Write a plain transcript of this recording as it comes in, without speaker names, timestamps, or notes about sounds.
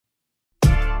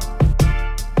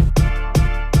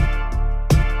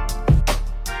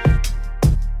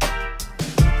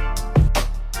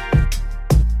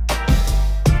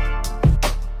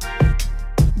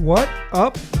What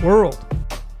up, world?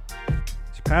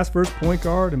 It's your past first point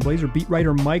guard and Blazer beat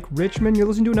writer Mike Richman. You're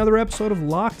listening to another episode of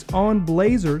Locked On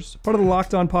Blazers, part of the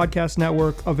Locked On Podcast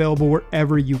Network, available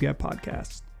wherever you get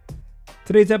podcasts.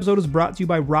 Today's episode is brought to you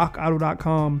by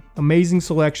RockAuto.com. Amazing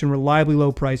selection, reliably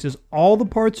low prices, all the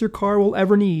parts your car will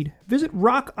ever need. Visit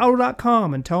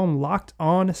RockAuto.com and tell them Locked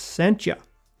On sent you.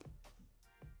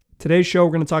 Today's show,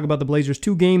 we're going to talk about the Blazers'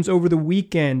 two games over the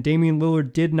weekend. Damian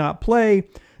Lillard did not play.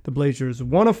 The Blazers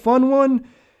won a fun one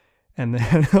and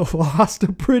then lost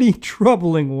a pretty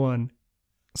troubling one.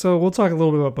 So we'll talk a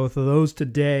little bit about both of those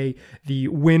today. The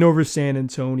win over San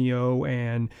Antonio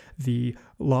and the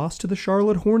loss to the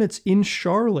Charlotte Hornets in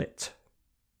Charlotte.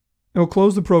 And we'll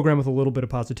close the program with a little bit of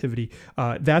positivity.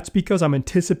 That's because I'm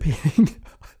anticipating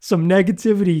some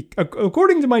negativity.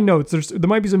 According to my notes, there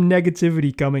might be some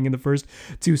negativity coming in the first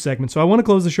two segments. So I want to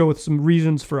close the show with some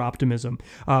reasons for optimism.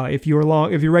 If you're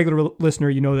a regular listener,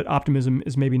 you know that optimism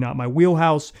is maybe not my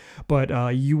wheelhouse,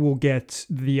 but you will get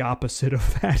the opposite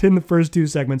of that in the first two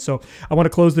segments. So I want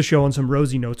to close the show on some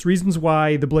rosy notes. Reasons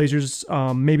why the Blazers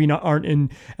aren't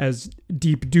in as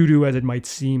deep doo-doo as it might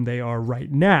seem they are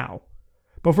right now.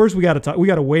 But first, we got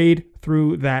to wade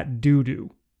through that doo-doo.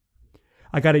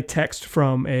 I got a text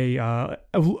from maybe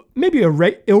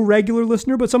irregular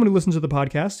listener, but someone who listens to the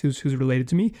podcast who's related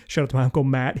to me. Shout out to my Uncle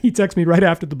Matt. He texted me right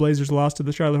after the Blazers lost to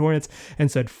the Charlotte Hornets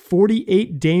and said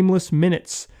 48 Dameless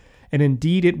minutes. And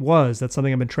indeed it was. That's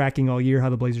something I've been tracking all year, how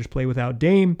the Blazers play without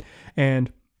Dame.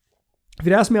 And if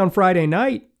he'd asked me on Friday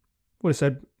night, I would have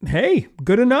said, hey,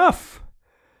 good enough.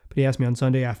 But he asked me on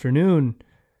Sunday afternoon,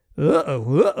 the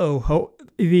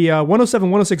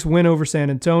 107-106 win over San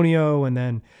Antonio, and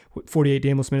then 48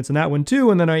 Dameless minutes in that one too,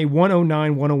 and then a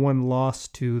 109-101 loss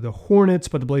to the Hornets,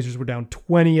 but the Blazers were down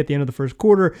 20 at the end of the first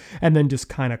quarter, and then just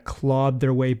kind of clawed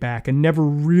their way back and never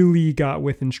really got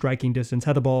within striking distance.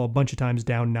 Had the ball a bunch of times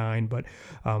down 9, but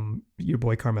your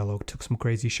boy Carmelo took some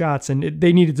crazy shots, and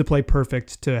they needed to play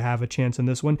perfect to have a chance in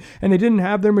this one, and they didn't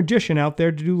have their magician out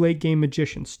there to do late game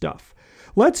magician stuff.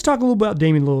 Let's talk a little about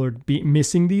Damian Lillard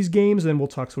missing these games, and then we'll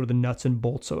talk sort of the nuts and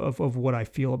bolts of what I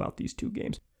feel about these two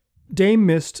games. Dame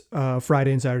missed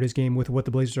Friday and Saturday's game with what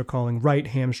the Blazers are calling right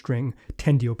hamstring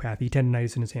tendinopathy,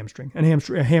 tendinitis in his hamstring.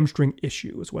 A hamstring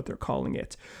issue is what they're calling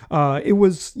it. It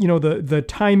was, the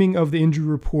timing of the injury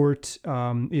report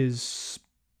is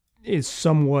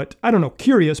somewhat, I don't know,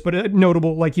 curious, but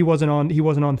notable. Like he wasn't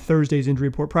on Thursday's injury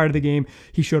report prior to the game.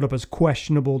 He showed up as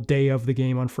questionable day of the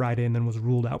game on Friday and then was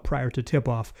ruled out prior to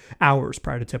tip-off, hours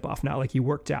prior to tip-off. Not like he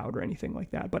worked out or anything like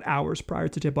that, but hours prior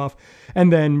to tip-off,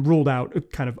 and then ruled out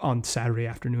kind of on Saturday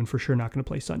afternoon, for sure not going to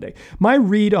play Sunday. My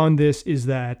read on this is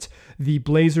that the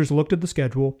Blazers looked at the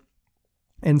schedule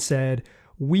and said,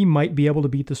 we might be able to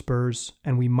beat the Spurs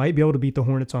and we might be able to beat the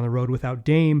Hornets on the road without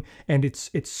Dame. And it's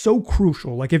so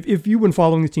crucial. Like if you've been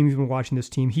following this team, you've been watching this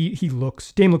team,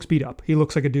 Dame looks beat up. He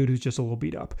looks like a dude who's just a little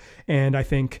beat up. And I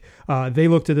think they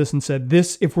looked at this and said,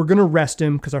 if we're going to rest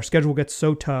him, because our schedule gets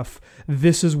so tough,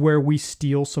 this is where we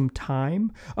steal some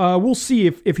time. We'll see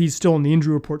if he's still in the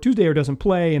injury report Tuesday or doesn't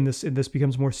play and this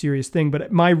becomes a more serious thing.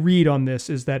 But my read on this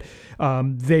is that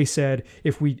they said,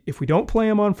 if we don't play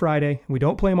him on Friday, we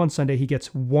don't play him on Sunday, he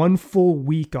gets one full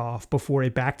week off before a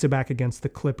back-to-back against the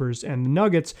Clippers and the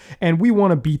Nuggets, and we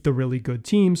want to beat the really good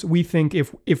teams. We think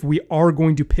if we are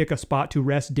going to pick a spot to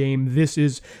rest Dame,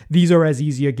 these are as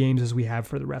easy a games as we have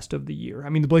for the rest of the year. I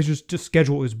mean, the Blazers'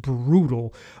 schedule is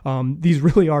brutal. These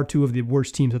really are two of the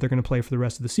worst teams that they're going to play for the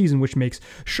rest of the season, which makes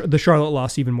the Charlotte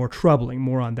loss even more troubling.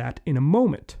 More on that in a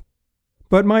moment.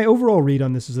 But my overall read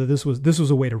on this is that this was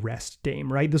a way to rest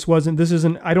Dame, right?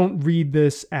 I don't read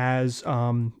this as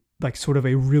like sort of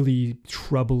a really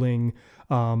troubling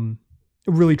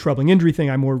injury thing.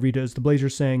 I more read it as the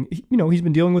Blazers saying, he's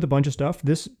been dealing with a bunch of stuff.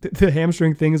 The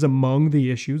hamstring thing is among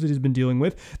the issues that he's been dealing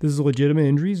with. This is a legitimate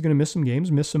injury. He's going to miss some games,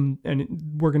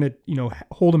 and we're going to,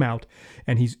 hold him out,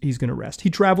 and he's going to rest. He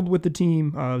traveled with the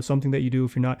team, something that you do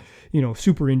if you're not,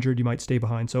 super injured, you might stay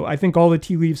behind. So I think all the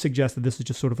tea leaves suggest that this is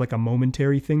just sort of like a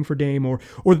momentary thing for Dame, or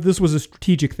that this was a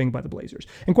strategic thing by the Blazers.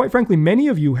 And quite frankly, many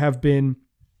of you have been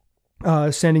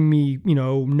sending me,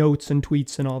 notes and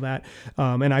tweets and all that.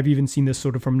 And I've even seen this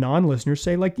sort of from non-listeners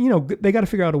say like, they got to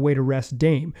figure out a way to rest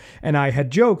Dame. And I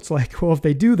had joked like, well, if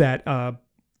they do that,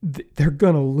 they're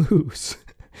going to lose.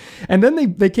 And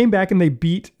then they came back and they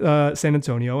beat San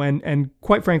Antonio. And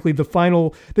quite frankly, they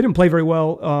didn't play very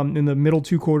well in the middle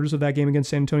 2 quarters of that game against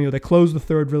San Antonio. They closed the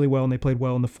third really well, and they played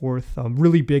well in the fourth.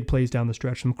 Really big plays down the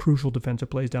stretch, some crucial defensive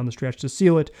plays down the stretch to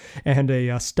seal it, and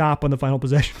a stop on the final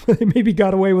possession where they maybe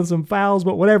got away with some fouls,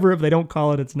 but whatever. If they don't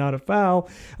call it, it's not a foul.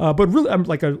 But really,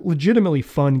 like a legitimately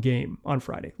fun game on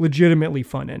Friday. Legitimately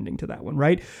fun ending to that one,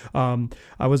 right?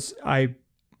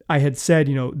 I had said,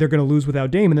 they're going to lose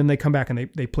without Dame, and then they come back and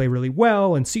they play really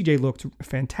well, and CJ looked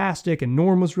fantastic, and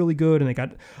Norm was really good, and they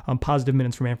got positive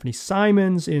minutes from Anthony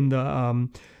Simons in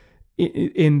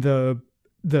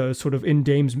the sort of in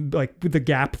Dame's, like the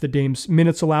gap that Dame's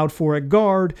minutes allowed for at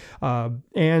guard,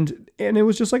 and it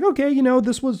was just like, okay,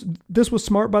 this was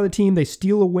smart by the team. They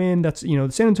steal a win. That's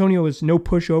San Antonio is no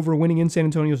pushover. Winning in San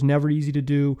Antonio is never easy to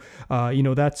do.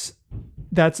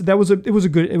 It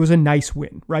was a nice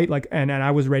win, right? Like, and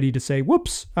I was ready to say,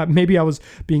 whoops, maybe I was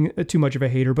being too much of a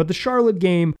hater, but the Charlotte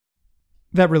game,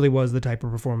 that really was the type of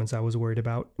performance I was worried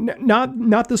about.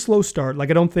 Not the slow start. Like,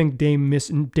 I don't think Dame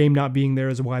not being there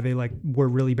is why they were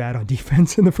really bad on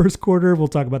defense in the first quarter. We'll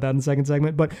talk about that in the second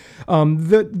segment. But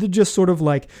the just sort of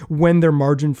like when their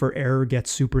margin for error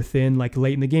gets super thin, like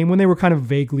late in the game when they were kind of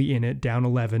vaguely in it, down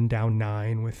 11, down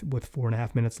 9 with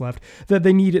 4.5 minutes left, that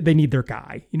they need their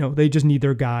guy. They just need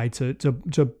their guy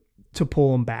to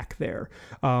pull them back there.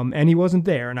 And he wasn't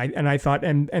there. And I thought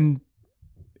and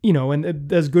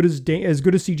as good as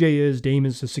CJ is, Dame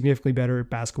is a significantly better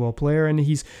basketball player, and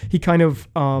he kind of,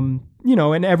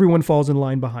 and everyone falls in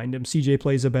line behind him. CJ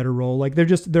plays a better role. Like their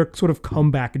sort of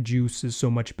comeback juice is so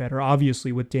much better,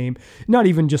 obviously, with Dame. Not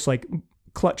even just like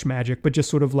clutch magic, but just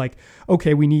sort of like,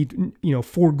 okay, we need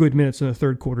 4 good minutes in the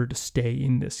third quarter to stay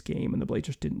in this game, and the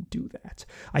Blazers didn't do that.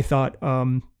 I thought,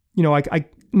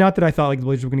 not that I thought the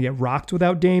Blazers were going to get rocked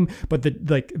without Dame, but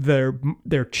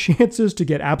their chances to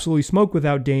get absolutely smoked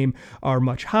without Dame are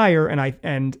much higher.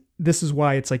 And this is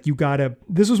why it's like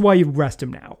this is why you rest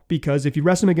him now, because if you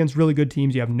rest him against really good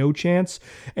teams, you have no chance.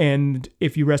 And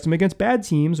if you rest him against bad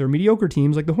teams or mediocre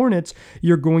teams like the Hornets,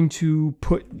 you're going to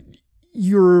put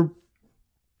your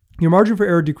margin for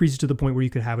error decreases to the point where you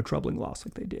could have a troubling loss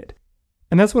like they did.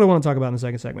 And that's what I want to talk about in the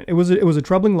second segment. It was a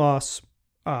troubling loss.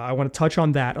 I want to touch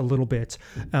on that a little bit.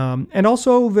 And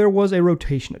also there was a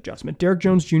rotation adjustment. Derrick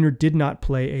Jones Jr. did not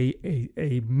play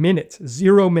a minute,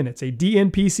 0 minutes, a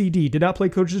DNPCD, did not play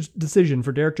coach's decision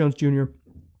for Derrick Jones Jr.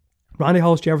 Rondae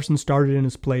Hollis-Jefferson started in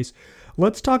his place.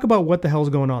 Let's talk about what the hell's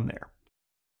going on there.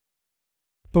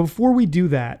 But before we do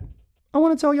that, I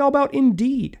want to tell you all about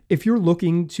Indeed. If you're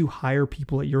looking to hire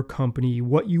people at your company,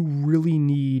 what you really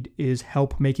need is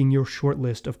help making your short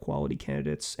list of quality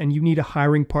candidates, and you need a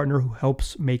hiring partner who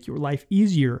helps make your life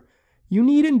easier. You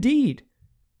need Indeed.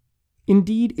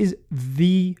 Indeed is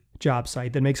the job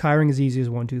site that makes hiring as easy as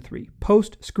 1, 2, 3.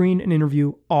 Post, screen, and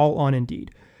interview all on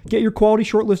Indeed. Get your quality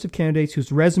short list of candidates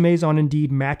whose resumes on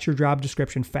Indeed match your job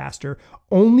description faster.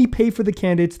 Only pay for the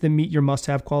candidates that meet your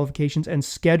must-have qualifications, and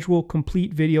schedule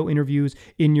complete video interviews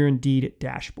in your Indeed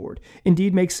dashboard.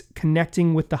 Indeed makes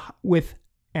connecting with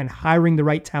and hiring the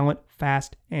right talent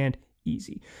fast and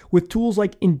easy. With tools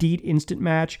like Indeed Instant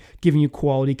Match, giving you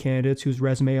quality candidates whose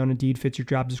resume on Indeed fits your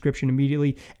job description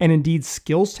immediately, and Indeed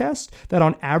skills tests that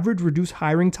on average reduce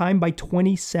hiring time by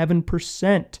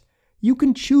 27%. You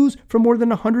can choose from more than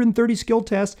 130 skill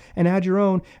tests and add your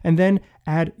own, and then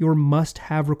add your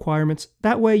must-have requirements.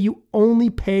 That way, you only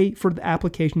pay for the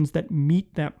applications that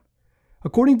meet them.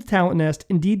 According to Talent Nest,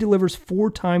 Indeed delivers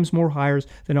 4 times more hires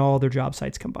than all other job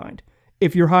sites combined.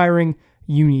 If you're hiring,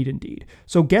 you need Indeed.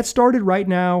 So get started right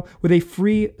now with a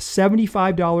free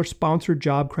 $75 sponsored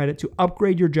job credit to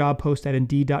upgrade your job post at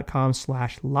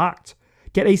Indeed.com/locked.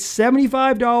 Get a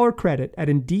 $75 credit at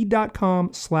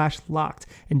Indeed.com/locked.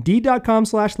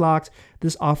 Indeed.com/locked.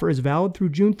 This offer is valid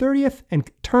through June 30th,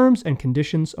 and terms and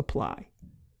conditions apply.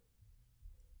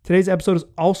 Today's episode is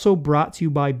also brought to you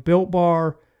by Built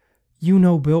Bar. You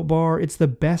know Built Bar. It's the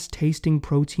best tasting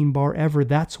protein bar ever.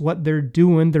 That's what they're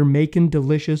doing. They're making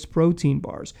delicious protein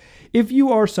bars. If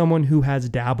you are someone who has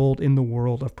dabbled in the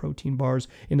world of protein bars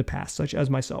in the past, such as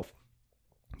myself,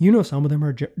 you know some of them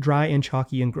are dry and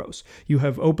chalky and gross. You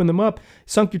have opened them up,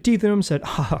 sunk your teeth in them, said,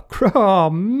 oh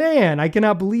man, I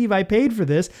cannot believe I paid for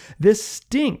this. This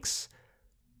stinks.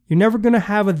 You're never going to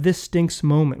have a this stinks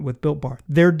moment with Built Bar.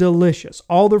 They're delicious.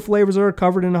 All their flavors are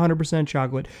covered in 100%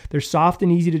 chocolate. They're soft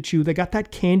and easy to chew. They got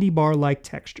that candy bar-like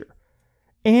texture.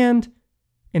 And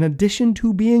in addition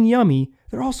to being yummy,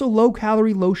 they're also low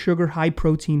calorie, low sugar, high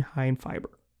protein, high in fiber.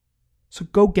 So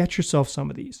go get yourself some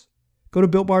of these. Go to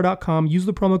BuiltBar.com, use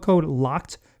the promo code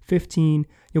LOCKED15 LOCKED15.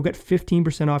 You'll get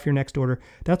 15% off your next order.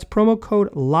 That's promo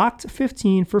code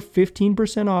LOCKED15 for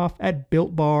 15% off at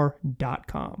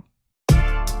BuiltBar.com.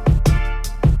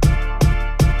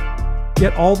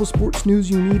 Get all the sports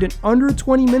news you need in under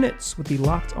 20 minutes with the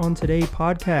Locked On Today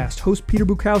podcast. Host Peter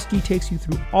Bukowski takes you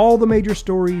through all the major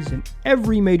stories in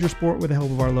every major sport with the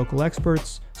help of our local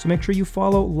experts. So make sure you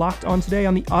follow Locked On Today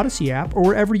on the Odyssey app or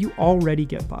wherever you already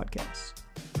get podcasts.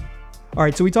 All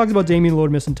right, so we talked about Damian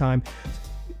Lillard missing time.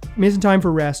 Missing time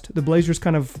for rest. The Blazers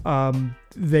kind of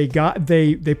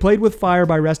they played with fire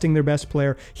by resting their best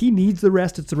player. He needs the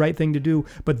rest. It's the right thing to do.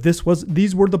 But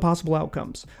these were the possible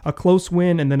outcomes: a close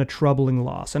win and then a troubling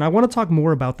loss. And I want to talk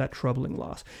more about that troubling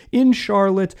loss in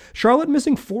Charlotte. Charlotte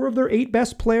missing 4 of their 8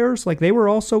 best players. Like, they were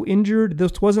also injured.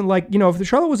 This wasn't like, if the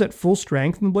Charlotte was at full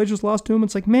strength and the Blazers lost to him,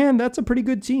 it's like, man, that's a pretty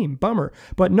good team. Bummer.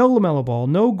 But no LaMelo Ball,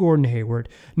 no Gordon Hayward,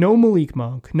 no Malik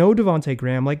Monk, no Devontae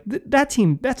Graham. Like, that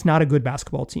team, that's not a good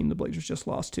basketball team the Blazers just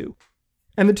lost to.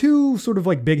 And the two sort of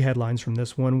like big headlines from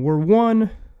this one were,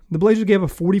 one, the Blazers gave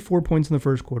up 44 points in the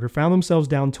first quarter, found themselves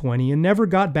down 20, and never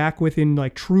got back within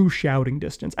like true shouting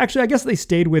distance. Actually, I guess they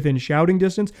stayed within shouting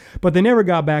distance, but they never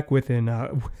got back within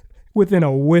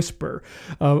a whisper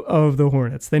of the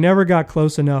Hornets. They never got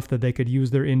close enough that they could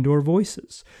use their indoor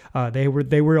voices. They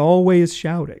were always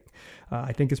shouting.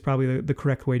 I think is probably the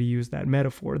correct way to use that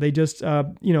metaphor. They just,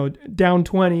 down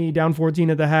 20, down 14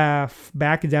 at the half,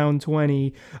 back down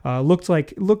 20, looked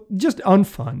just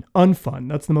unfun.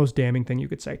 That's the most damning thing you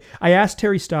could say. I asked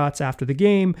Terry Stotts after the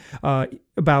game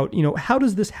about, how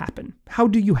does this happen? How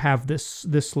do you have this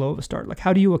slow of a start? Like,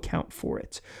 how do you account for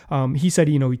it? He said,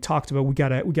 he talked about we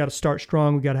gotta start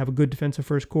strong. We gotta have a good defensive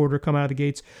first quarter, come out of the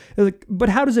gates. Like, but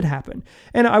how does it happen?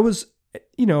 And I was,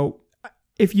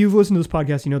 if you've listened to this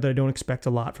podcast, you know that I don't expect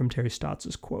a lot from Terry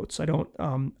Stotts' quotes.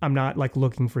 I'm not like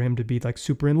looking for him to be like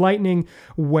super enlightening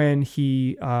when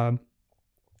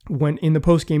when in the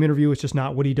post-game interview. It's just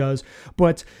not what he does.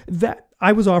 But that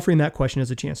I was offering that question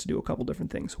as a chance to do a couple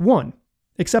different things. One,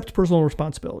 accept personal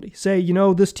responsibility. Say,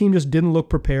 this team just didn't look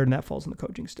prepared, and that falls on the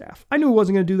coaching staff. I knew it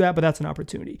wasn't going to do that, but that's an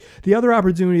opportunity. The other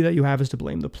opportunity that you have is to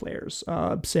blame the players.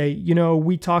 Say,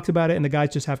 we talked about it, and the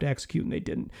guys just have to execute, and they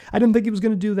didn't. I didn't think he was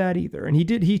going to do that either, and he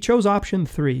did. He chose option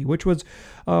 3, which was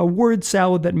a word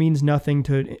salad that means nothing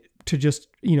to just,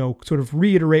 sort of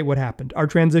reiterate what happened. Our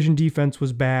transition defense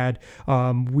was bad.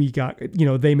 We got,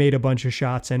 they made a bunch of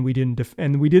shots and we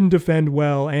didn't defend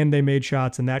well, and they made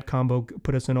shots, and that combo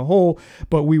put us in a hole,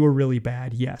 but we were really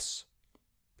bad. Yes.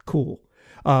 Cool.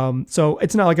 So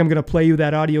it's not like I'm going to play you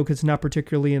that audio because it's not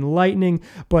particularly enlightening,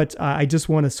 but I just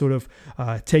want to sort of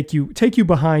take you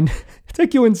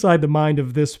inside the mind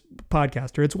of this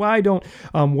podcaster. It's why I don't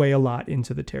weigh a lot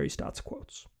into the Terry Stotts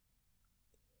quotes.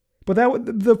 But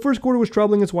the first quarter was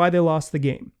troubling. It's why they lost the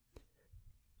game.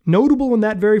 Notable in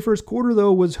that very first quarter,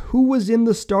 though, was who was in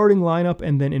the starting lineup,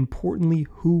 and then importantly,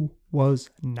 who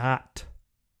was not.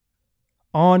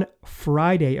 On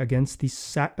Friday against the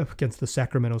San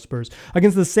Antonio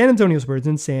Spurs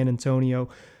in San Antonio,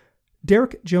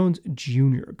 Derrick Jones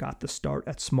Jr. got the start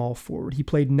at small forward. He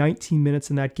played 19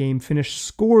 minutes in that game,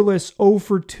 finished scoreless, 0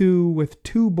 for 2 with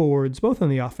 2 boards, both on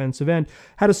the offensive end,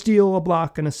 had a steal, a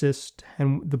block, an assist,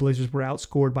 and the Blazers were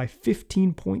outscored by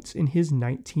 15 points in his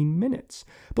 19 minutes.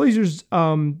 Blazers,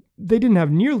 they didn't have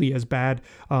nearly as bad.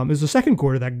 It was the second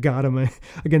quarter that got them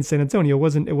against San Antonio. It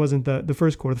wasn't the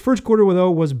first quarter. The first quarter, though,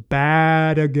 was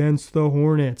bad against the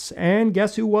Hornets. And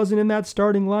guess who wasn't in that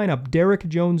starting lineup? Derrick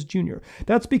Jones Jr.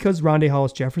 That's because Rondae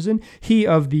Hollis-Jefferson, he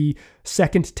of the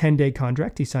second 10-day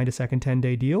contract, he signed a second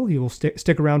 10-day deal. He will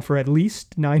stick around for at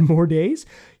least 9 more days.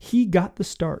 He got the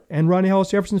start. And Rondae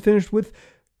Hollis-Jefferson finished with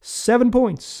 7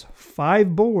 points,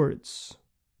 5 boards.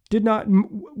 Did not,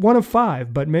 1 of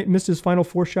 5, but missed his final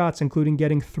 4 shots, including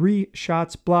getting 3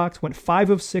 shots blocked, went 5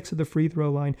 of 6 at the free throw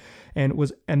line, and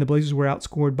the Blazers were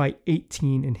outscored by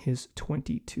 18 in his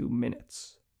 22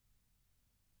 minutes.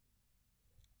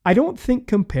 I don't think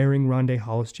comparing Rondae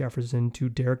Hollis-Jefferson to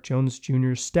Derrick Jones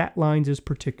Jr.'s stat lines is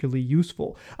particularly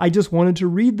useful. I just wanted to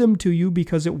read them to you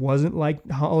because it wasn't like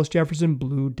Hollis-Jefferson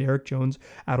blew Derrick Jones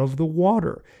out of the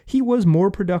water. He was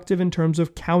more productive in terms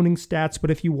of counting stats,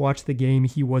 but if you watch the game,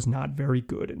 he was not very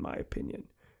good, in my opinion.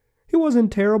 He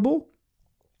wasn't terrible.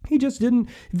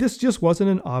 This just wasn't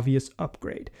an obvious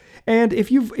upgrade. And if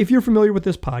you're familiar with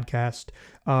this podcast,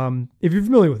 If you're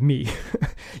familiar with me,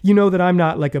 you know that I'm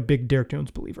not like a big Derek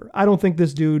Jones believer. I don't think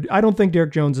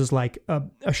Derek Jones is like a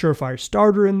surefire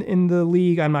starter in the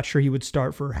league. I'm not sure he would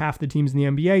start for half the teams in the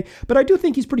NBA, but I do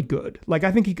think he's pretty good. Like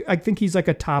I think he's like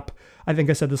a top, I think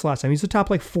I said this last time, he's a top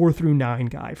like 4 through 9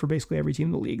 guy for basically every team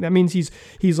in the league. That means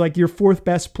he's like your 4th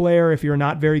best player if you're a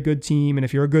not very good team, and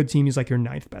if you're a good team, he's like your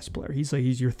 9th best player. He's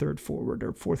your 3rd forward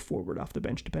or 4th forward off the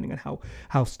bench, depending on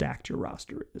how stacked your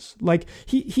roster is. Like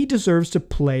he deserves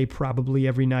to play probably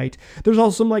every night. There's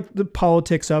also some like the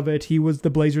politics of it. He was the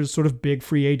Blazers' sort of big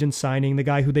free agent signing, the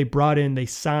guy who they brought in, they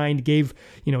signed, gave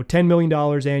 $10 million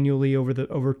annually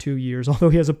over 2 years. Although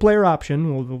he has a player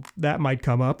option, well, that might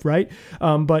come up, right?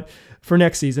 But for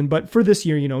next season, but for this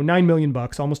year, $9 million,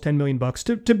 almost $10 million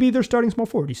to be their starting small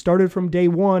forward. He started from day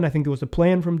one. I think it was the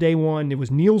plan from day one. It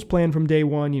was Neil's plan from day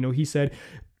one. He said,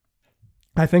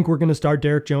 I think we're going to start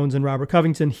Derek Jones and Robert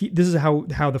Covington. This is how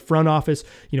the front office,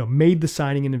 made the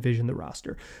signing and envisioned the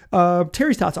roster.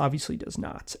 Terry Stotts obviously does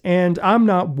not. And I'm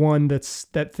not one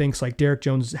that thinks like Derek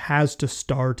Jones has to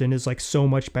start and is like so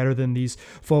much better than these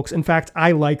folks. In fact,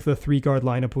 I like the 3-guard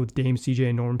lineup with Dame, CJ,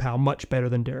 and Norman Powell much better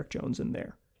than Derek Jones in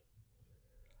there.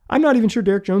 I'm not even sure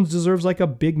Derek Jones deserves like a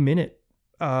big minute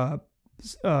role.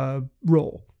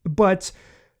 But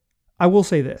I will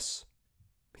say this.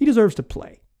 He deserves to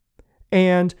play.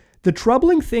 And the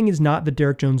troubling thing is not that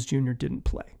Derek Jones Jr. didn't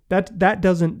play.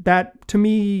 That to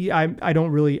me,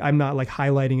 I'm not like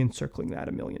highlighting and circling that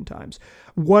a million times.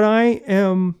 What I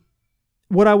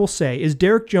will say is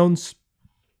Derek Jones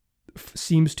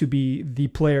seems to be the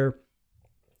player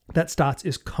that Stotts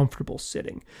is comfortable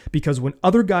sitting, because when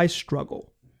other guys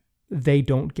struggle, they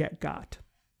don't get got.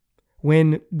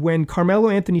 When Carmelo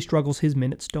Anthony struggles, his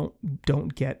minutes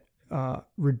don't get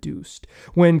reduced.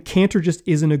 When Cantor just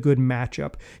isn't a good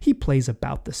matchup, he plays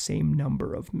about the same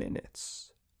number of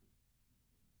minutes.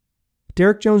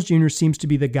 Derek Jones Jr. seems to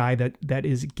be the guy that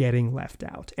is getting left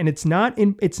out. And it's not,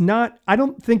 I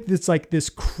don't think it's like this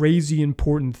crazy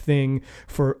important thing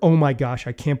for, oh my gosh,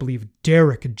 I can't believe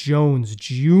Derek Jones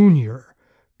Jr.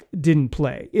 didn't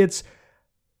play. It's,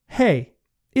 hey,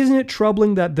 isn't it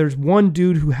troubling that there's one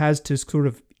dude who has to sort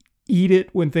of eat it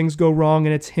when things go wrong,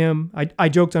 and it's him? I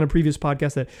joked on a previous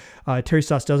podcast that Terry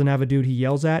Stotts doesn't have a dude he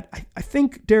yells at. I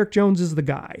think Derek Jones is the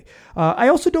guy. I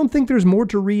also don't think there's more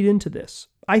to read into this.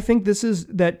 I think this is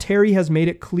that Terry has made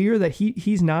it clear that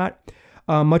he's not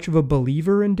much of a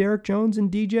believer in Derek Jones and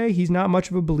DJ. He's not much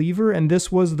of a believer, and this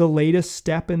was the latest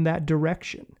step in that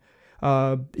direction.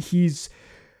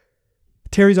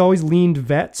 Terry's always leaned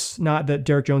vets, not that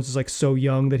Derek Jones is like so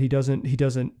young that he isn't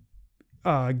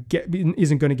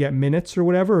going to get minutes or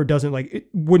whatever, or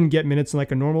wouldn't get minutes in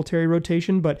like a normal Terry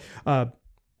rotation, but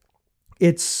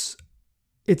he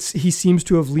seems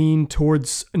to have leaned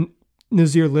towards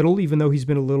Nasir Little, even though he's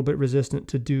been a little bit resistant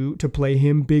to play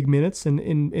him big minutes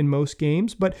in most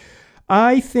games. But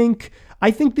I think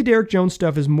the Derek Jones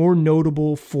stuff is more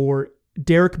notable for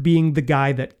Derek being the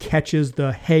guy that catches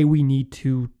the, hey, we need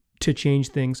to change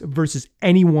things, versus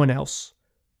anyone else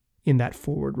in that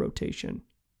forward rotation.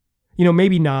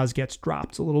 Maybe Nas gets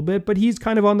dropped a little bit, but he's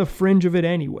kind of on the fringe of it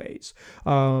anyways.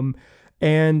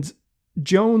 And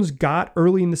Jones got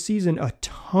early in the season a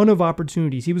ton of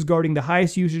opportunities. He was guarding the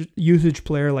highest usage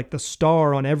player, like the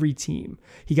star on every team.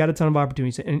 He got a ton of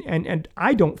opportunities, and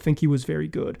I don't think he was very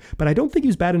good, but I don't think he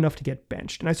was bad enough to get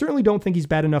benched. And I certainly don't think he's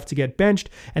bad enough to get benched.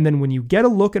 And then when you get a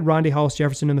look at Rondae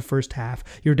Hollis-Jefferson in the first half,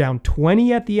 you're down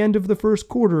 20 at the end of the first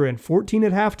quarter and 14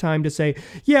 at halftime to say,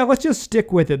 yeah, let's just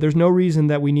stick with it. There's no reason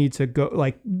that we need to go,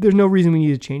 there's no reason we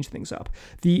need to change things up.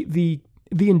 The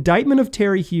indictment of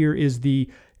Terry here is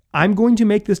I'm going to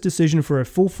make this decision for a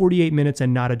full 48 minutes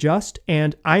and not adjust,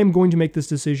 and I am going to make this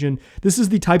decision. This is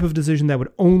the type of decision that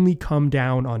would only come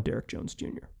down on Derek Jones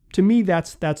Jr. To me,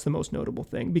 that's the most notable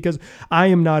thing, because I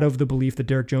am not of the belief that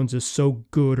Derek Jones is so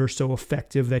good or so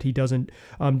effective that he doesn't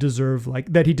deserve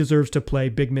to play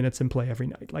big minutes and play every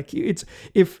night. Like, it's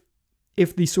if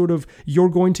the sort of you're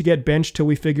going to get benched till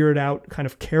we figure it out kind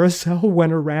of carousel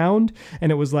went around,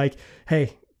 and it was like,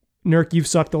 hey, Nurk, you've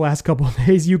sucked the last couple of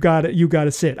days. You got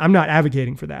to sit. I'm not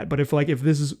advocating for that, but if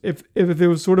there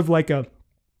was sort of like a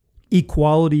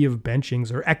equality of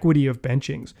benchings or equity of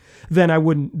benchings, then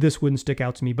this wouldn't stick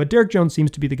out to me. But Derek Jones seems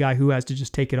to be the guy who has to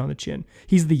just take it on the chin.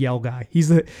 He's the yell guy. He's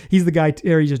the guy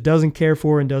Terry just doesn't care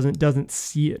for and doesn't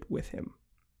see it with him.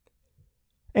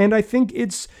 And I think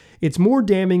it's more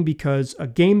damning because a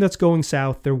game that's going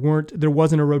south, there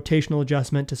wasn't a rotational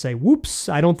adjustment to say, whoops,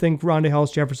 I don't think Rondae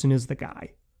Hollis-Jefferson is the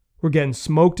guy. were getting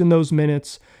smoked in those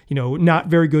minutes. Not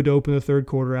very good to open the third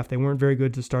quarter after they weren't very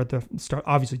good to start.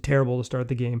 Obviously terrible to start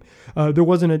the game. There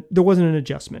wasn't an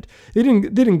adjustment. They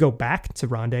didn't go back to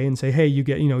Rondé and say, hey, you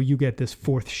get this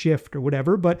fourth shift or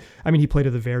whatever. But I mean, he played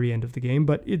at the very end of the game.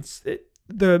 But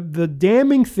the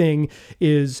damning thing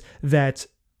is that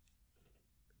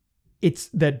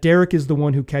Derek is the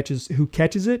one who catches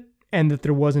it, and that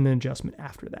there wasn't an adjustment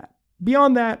after that.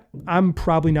 Beyond that, I'm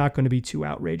probably not going to be too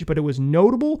outraged, but it was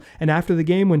notable. And after the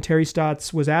game, when Terry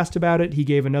Stotts was asked about it, he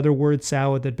gave another word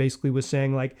salad that basically was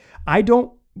saying, like,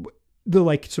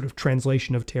 the sort of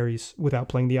translation of Terry's without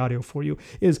playing the audio for you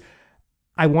is,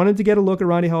 I wanted to get a look at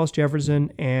Rondae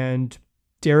Hollis-Jefferson, and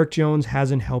Derek Jones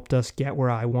hasn't helped us get where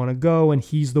I want to go, and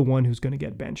he's the one who's going to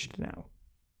get benched now.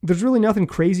 There's really nothing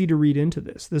crazy to read into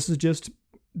this. This is just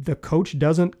the coach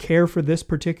doesn't care for this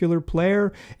particular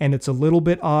player, and it's a little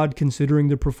bit odd considering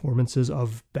the performances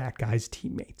of that guy's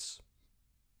teammates.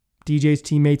 DJ's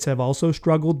teammates have also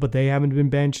struggled, but they haven't been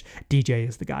benched. DJ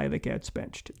is the guy that gets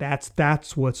benched.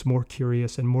 That's what's more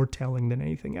curious and more telling than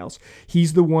anything else.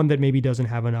 He's the one that maybe doesn't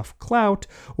have enough clout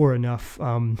or enough,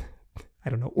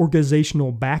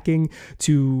 organizational backing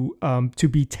to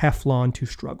be Teflon to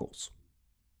struggles.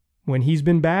 When he's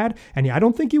been bad, and I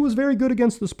don't think he was very good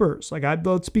against the Spurs.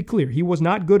 Let's be clear, he was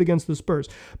not good against the Spurs,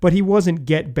 but he wasn't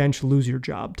get benched, lose your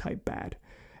job type bad.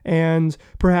 And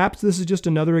perhaps this is just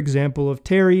another example of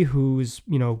Terry, who's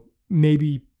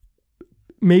maybe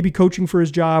coaching for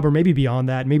his job, or maybe beyond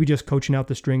that, maybe just coaching out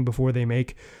the string before they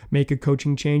make a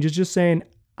coaching change. Is just saying,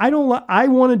 I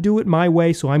want to do it my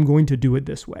way, so I'm going to do it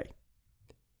this way.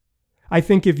 I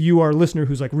think if you are a listener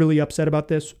who's really upset about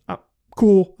this,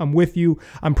 cool, I'm with you.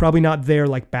 I'm probably not there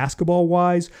basketball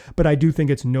wise, but I do think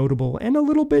it's notable and a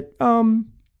little bit.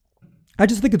 I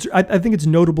think it's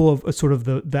notable of sort of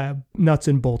the nuts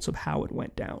and bolts of how it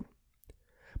went down.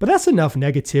 But that's enough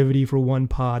negativity for one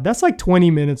pod. That's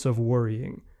 20 minutes of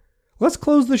worrying. Let's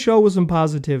close the show with some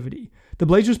positivity. The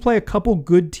Blazers play a couple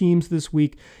good teams this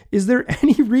week. Is there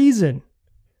any reason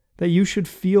that you should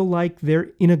feel like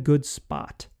they're in a good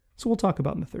spot? So we'll talk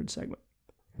about in the third segment.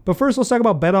 But first, let's talk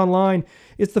about BetOnline.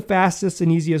 It's the fastest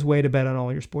and easiest way to bet on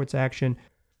all your sports action.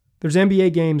 There's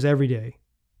NBA games every day.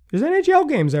 There's NHL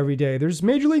games every day. There's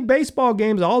Major League Baseball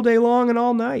games all day long and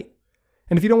all night.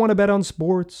 And if you don't want to bet on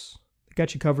sports, they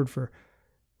got you covered for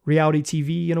reality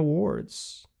TV and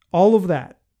awards. All of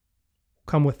that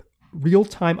come with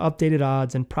real-time updated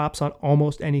odds and props on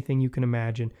almost anything you can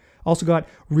imagine. Also got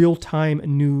real-time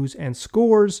news and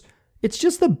scores. It's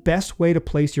just the best way to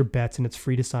place your bets, and it's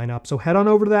free to sign up. So head on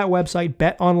over to that website,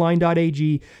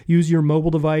 betonline.ag. Use your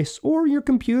mobile device or your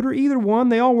computer, either one.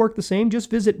 They all work the same. Just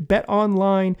visit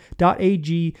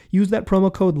betonline.ag. Use that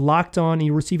promo code LOCKEDON, and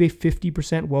you'll receive a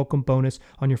 50% welcome bonus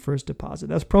on your first deposit.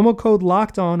 That's promo code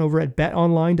LOCKEDON over at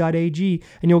betonline.ag,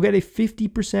 and you'll get a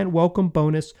 50% welcome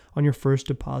bonus on your first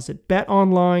deposit.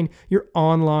 BetOnline, your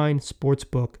online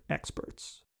sportsbook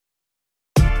experts.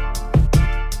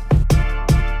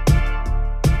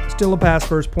 Still a pass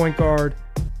first point guard.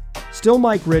 Still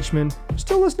Mike Richman.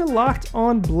 Still listening to Locked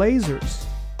On Blazers.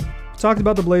 We talked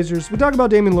about the Blazers. We talked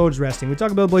about Damian Lillard's resting. We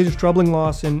talked about the Blazers' troubling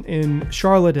loss in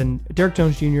Charlotte and Derek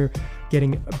Jones Jr.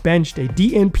 getting benched. A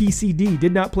DNPCD,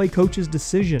 did not play coach's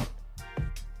decision.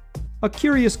 A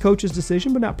curious coach's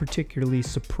decision, but not particularly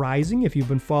surprising if you've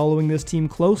been following this team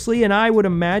closely. And I would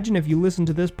imagine if you listen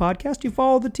to this podcast, you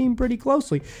follow the team pretty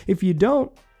closely. If you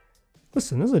don't,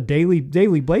 listen, this is a daily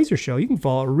Blazer show. You can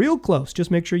follow it real close.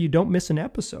 Just make sure you don't miss an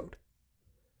episode.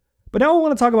 But now I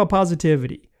want to talk about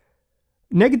positivity.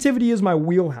 Negativity is my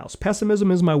wheelhouse. Pessimism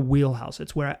is my wheelhouse.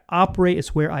 It's where I operate.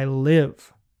 It's where I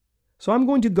live. So I'm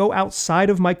going to go outside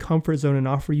of my comfort zone and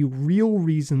offer you real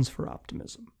reasons for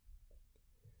optimism.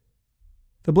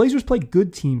 The Blazers played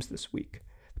good teams this week.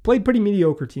 Played pretty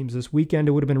mediocre teams this weekend.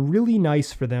 It would have been really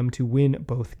nice for them to win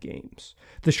both games.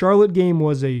 The Charlotte game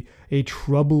was a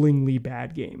troublingly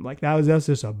bad game.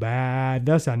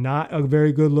 That's not a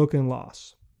very good looking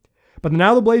loss. But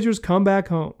now the Blazers come back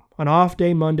home on off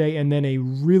day Monday, and then a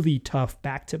really tough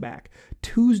back-to-back.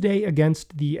 Tuesday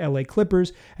against the LA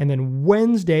Clippers, and then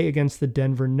Wednesday against the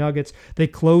Denver Nuggets. They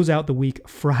close out the week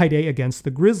Friday against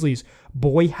the Grizzlies.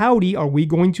 Boy, howdy, are we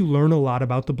going to learn a lot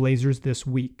about the Blazers this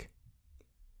week.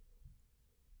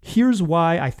 Here's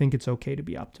why I think it's okay to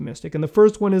be optimistic. And the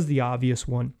first one is the obvious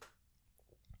one.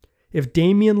 If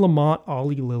Damian Lamont,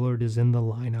 Ollie Lillard is in the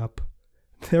lineup,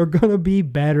 they're going to be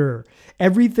better.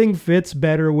 Everything fits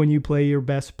better when you play your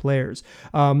best players.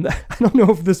 I don't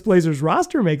know if this Blazers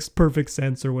roster makes perfect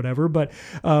sense or whatever, but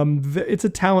it's a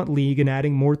talent league, and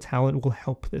adding more talent will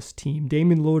help this team.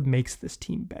 Damian Lillard makes this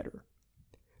team better.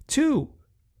 2,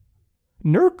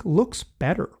 Nurk looks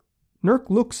better. Nurk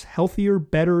looks healthier,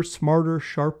 better, smarter,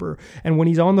 sharper. And when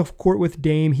he's on the court with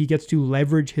Dame, he gets to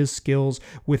leverage his skills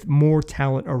with more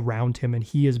talent around him, and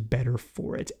he is better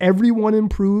for it. Everyone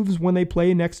improves when they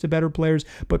play next to better players,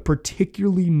 but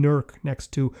particularly Nurk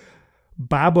next to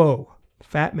Babo,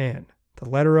 Fat Man, the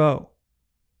letter O.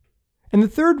 And the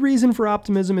third reason for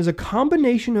optimism is a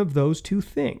combination of those two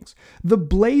things. The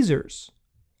Blazers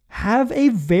have a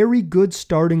very good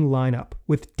starting lineup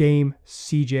with Dame,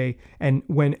 CJ, and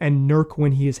Nurk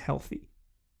when he is healthy,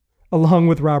 along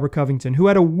with Robert Covington, who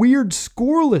had a weird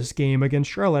scoreless game against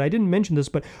Charlotte. I didn't mention this,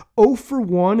 but 0 for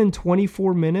 1 in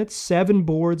 24 minutes, 7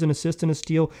 boards, an assist and a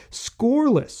steal,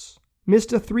 scoreless.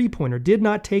 Missed a three-pointer, did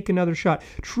not take another shot.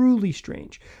 Truly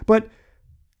strange. But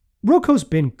Roko's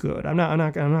been good. I'm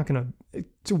not going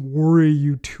to worry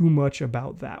you too much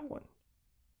about that one.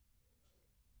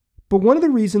 But one of the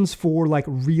reasons for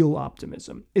real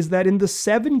optimism is that in the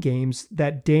 7 games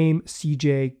that Dame,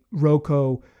 CJ,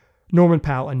 Roko, Norman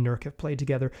Powell, and Nurk have played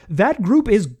together, that group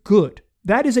is good.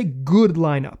 That is a good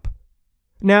lineup.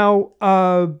 Now,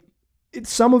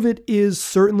 some of it is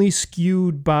certainly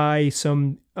skewed by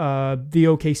the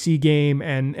OKC game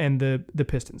and the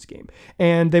Pistons game.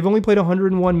 And they've only played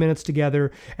 101 minutes together,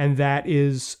 and that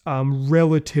is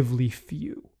relatively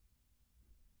few.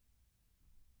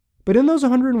 But in those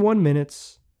 101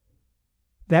 minutes,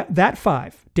 that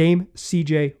 5, Dame,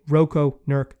 CJ, Roko,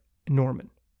 Nurk, and Norman,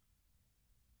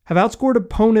 have outscored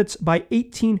opponents by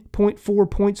 18.4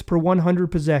 points per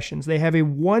 100 possessions. They have a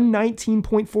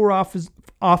 119.4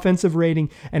 offensive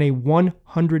rating and a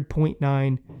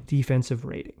 100.9 defensive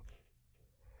rating.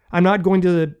 I'm not going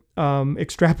to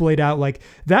extrapolate out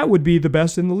that would be the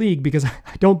best in the league, because I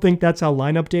don't think that's how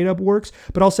lineup data works.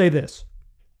 But I'll say this.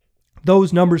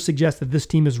 Those numbers suggest that this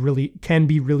team can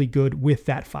be really good with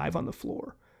that 5 on the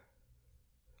floor.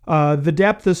 The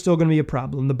depth is still going to be a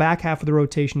problem. The back half of the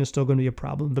rotation is still going to be a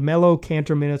problem. The Melo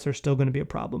Cantor minutes are still going to be a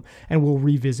problem. And we'll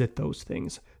revisit those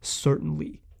things,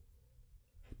 certainly.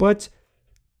 But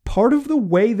part of the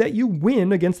way that you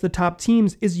win against the top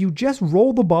teams is you just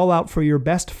roll the ball out for your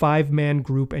best 5-man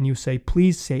group and you say,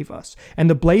 please save us.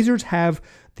 And the Blazers have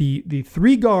the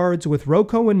 3 guards with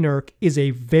Roko and Nurk is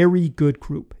a very good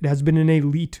group. It has been an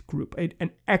elite group,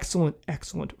 an excellent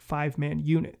 5-man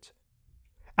unit.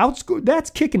 That's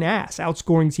kicking ass,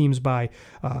 outscoring teams by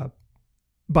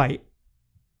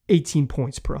 18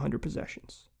 points per 100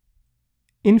 possessions.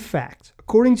 In fact,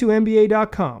 according to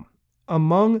NBA.com,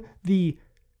 among the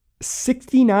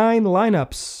 69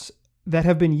 lineups that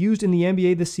have been used in the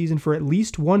NBA this season for at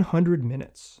least 100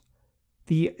 minutes,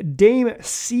 the Dame,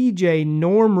 CJ,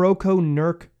 Norm, Roko,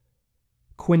 Nurk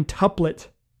quintuplet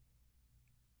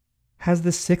has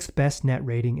the 6th best net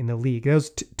rating in the league. Those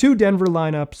 2 Denver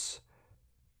lineups,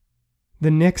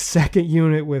 the Knicks second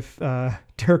unit with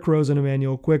Derrick Rose and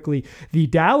Emmanuel Quickley, the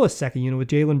Dallas second unit with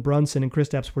Jalen Brunson and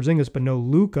Kristaps Porzingis, but no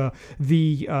Luka,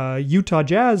 the Utah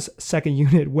Jazz second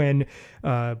unit when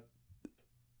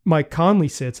Mike Conley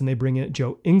sits and they bring in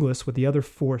Joe Ingles with the other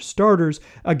 4 starters.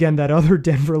 Again, that other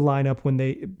Denver lineup when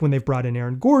they've brought in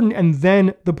Aaron Gordon, and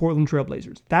then the Portland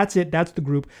Trailblazers. That's it. That's the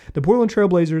group. The Portland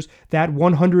Trailblazers, that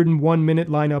 101-minute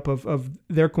lineup of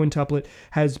their quintuplet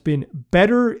has been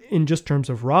better in just terms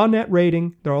of raw net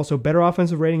rating. They're also better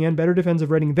offensive rating and better defensive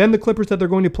rating than the Clippers that they're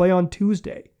going to play on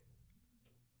Tuesday.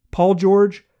 Paul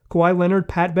George, Kawhi Leonard,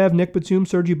 Pat Bev, Nick Batum,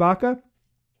 Serge Ibaka.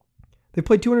 They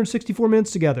played 264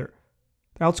 minutes together.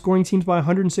 Outscoring teams by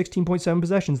 116.7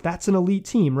 possessions. That's an elite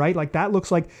team, right? That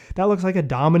looks like a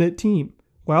dominant team.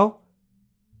 Well,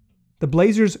 the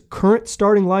Blazers' current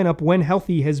starting lineup, when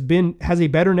healthy, has a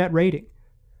better net rating.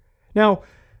 Now,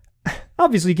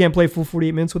 obviously you can't play full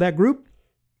 48 minutes with that group.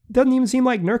 Doesn't even seem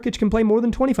like Nurkic can play more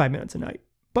than 25 minutes a night.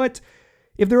 But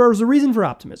if there is a reason for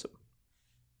optimism,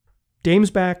 Dame's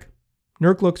back,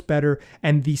 Nurk looks better,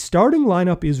 and the starting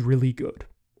lineup is really good,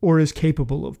 or is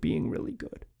capable of being really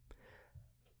good.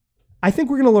 I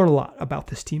think we're going to learn a lot about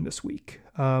this team this week.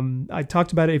 I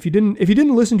talked about it. If you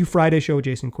didn't listen to Friday's show with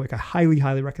Jason Quick, I highly,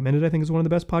 highly recommend it. I think it's one of the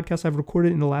best podcasts I've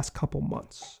recorded in the last couple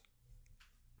months.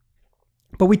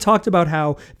 But we talked about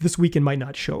how this weekend might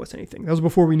not show us anything. That was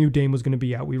before we knew Dame was going to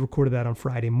be out. We recorded that on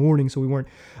Friday morning, so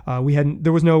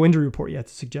there was no injury report yet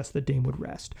to suggest that Dame would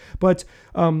rest. But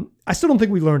I still don't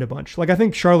think we learned a bunch. I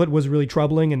think Charlotte was really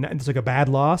troubling and it's a bad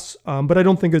loss. But I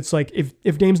don't think it's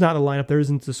if Dame's not in the lineup, there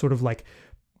isn't this sort of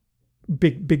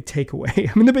big takeaway.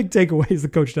 I mean, the big takeaway is the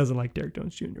coach doesn't like Derrick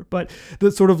Jones Jr., but the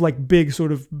sort of big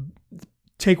sort of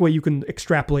takeaway you can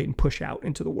extrapolate and push out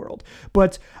into the world.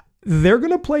 But They're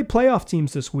going to play playoff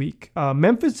teams this week.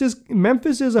 Memphis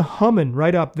is a humming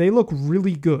right up. They look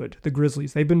really good. The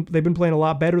Grizzlies. They've been playing a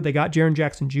lot better. They got Jaren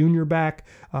Jackson Jr. back.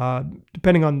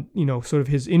 Depending on sort of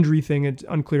his injury thing, it's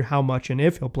unclear how much and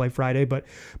if he'll play Friday. But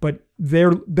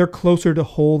they're closer to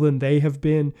whole than they have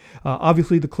been.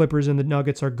 Obviously, the Clippers and the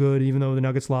Nuggets are good. Even though the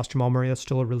Nuggets lost Jamal Murray, that's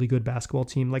still a really good basketball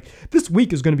team. Like, this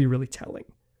week is going to be really telling.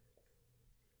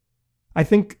 I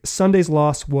think Sunday's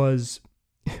loss was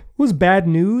bad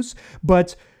news,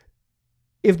 but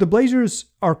if the Blazers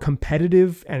are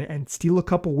competitive and steal a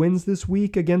couple wins this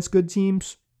week against good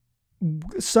teams,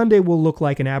 Sunday will look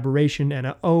like an aberration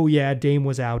and Dame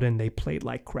was out and they played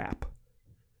like crap.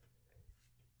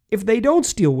 If they don't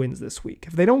steal wins this week,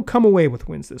 if they don't come away with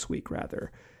wins this week,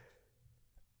 rather,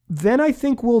 then I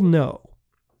think we'll know.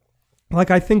 Like,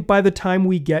 I think by the time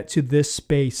we get to this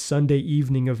space Sunday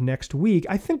evening of next week,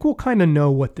 I think we'll kind of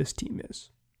know what this team is.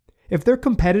 If they're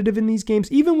competitive in these games,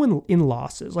 even when in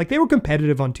losses, like they were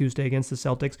competitive on Tuesday against the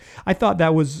Celtics, I thought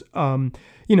that was, a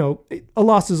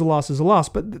loss is a loss is a loss,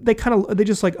 but they kind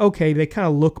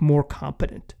of look more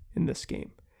competent in this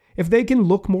game. If they can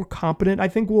look more competent, I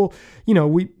think it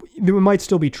might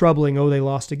still be troubling, they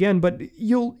lost again, but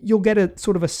you'll get a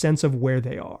sort of a sense of where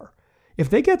they are. If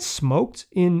they get smoked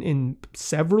in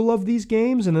several of these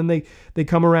games and then they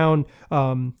come around,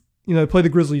 they play the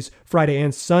Grizzlies Friday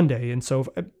and Sunday, and so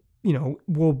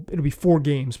it'll be 4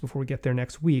 games before we get there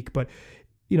next week. But,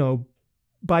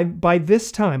 by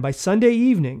this time, by Sunday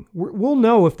evening, we'll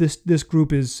know if this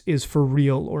group is for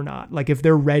real or not. Like, if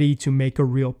they're ready to make a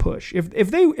real push.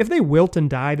 If they wilt and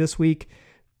die this week,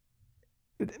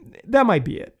 that might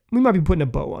be it. We might be putting a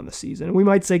bow on the season. We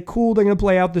might say, cool, they're going to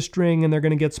play out the string and they're going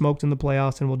to get smoked in the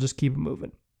playoffs and we'll just keep it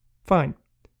moving. Fine.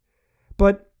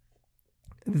 But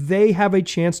they have a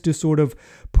chance to sort of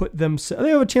they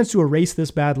have a chance to erase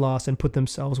this bad loss and put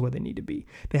themselves where they need to be.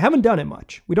 They haven't done it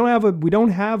much. We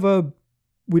don't have a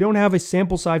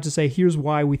sample size to say, here's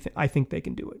why I think they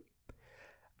can do it.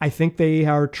 I think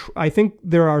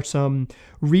there are some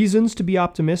reasons to be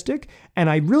optimistic. And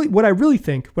what I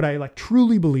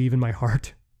truly believe in my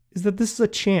heart is that this is a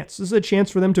chance. This is a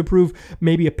chance for them to prove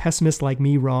maybe a pessimist like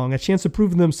me wrong, a chance to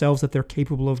prove to themselves that they're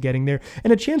capable of getting there,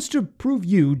 and a chance to prove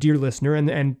you, dear listener,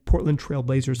 and Portland Trail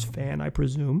Blazers fan, I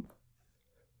presume,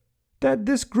 that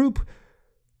this group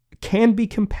can be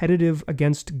competitive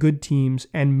against good teams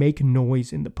and make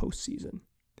noise in the postseason.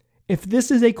 If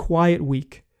this is a quiet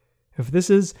week, if this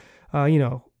is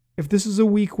a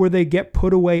week where they get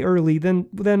put away early, then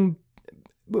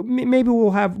maybe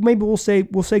we'll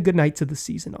say goodnight to the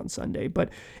season on Sunday. But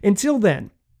until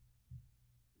then,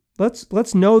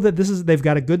 let's know that they've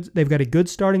got a good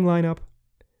starting lineup.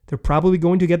 They're probably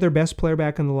going to get their best player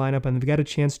back in the lineup, and they've got a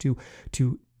chance to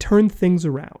turn things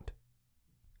around.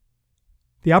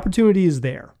 The opportunity is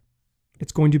there.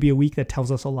 It's going to be a week that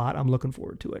tells us a lot. I'm looking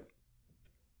forward to it.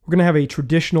 We're going to have a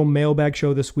traditional mailbag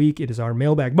show this week. It is our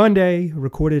Mailbag Monday,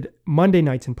 recorded Monday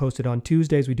nights and posted on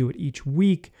Tuesdays. We do it each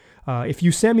week. If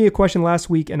you sent me a question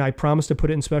last week and I promised to put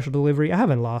it in special delivery, I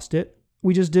haven't lost it.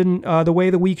 We just didn't, the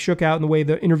way the week shook out and the way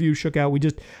the interview shook out,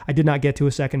 I did not get to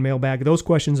a second mailbag. Those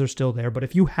questions are still there. But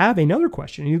if you have another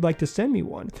question and you'd like to send me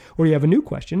one, or you have a new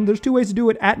question, there's 2 ways to do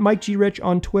it: at Mike G. Rich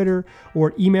on Twitter,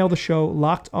 or email the show,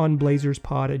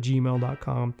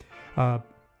 lockedonblazerspod@gmail.com.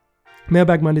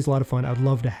 Mailbag Monday is a lot of fun. I'd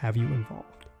love to have you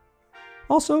involved.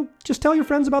 Also, just tell your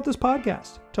friends about this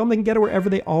podcast. Tell them they can get it wherever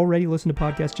they already listen to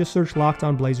podcasts. Just search Locked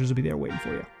On Blazers. Will be there waiting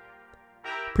for you.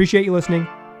 Appreciate you listening.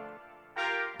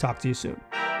 Talk to you soon.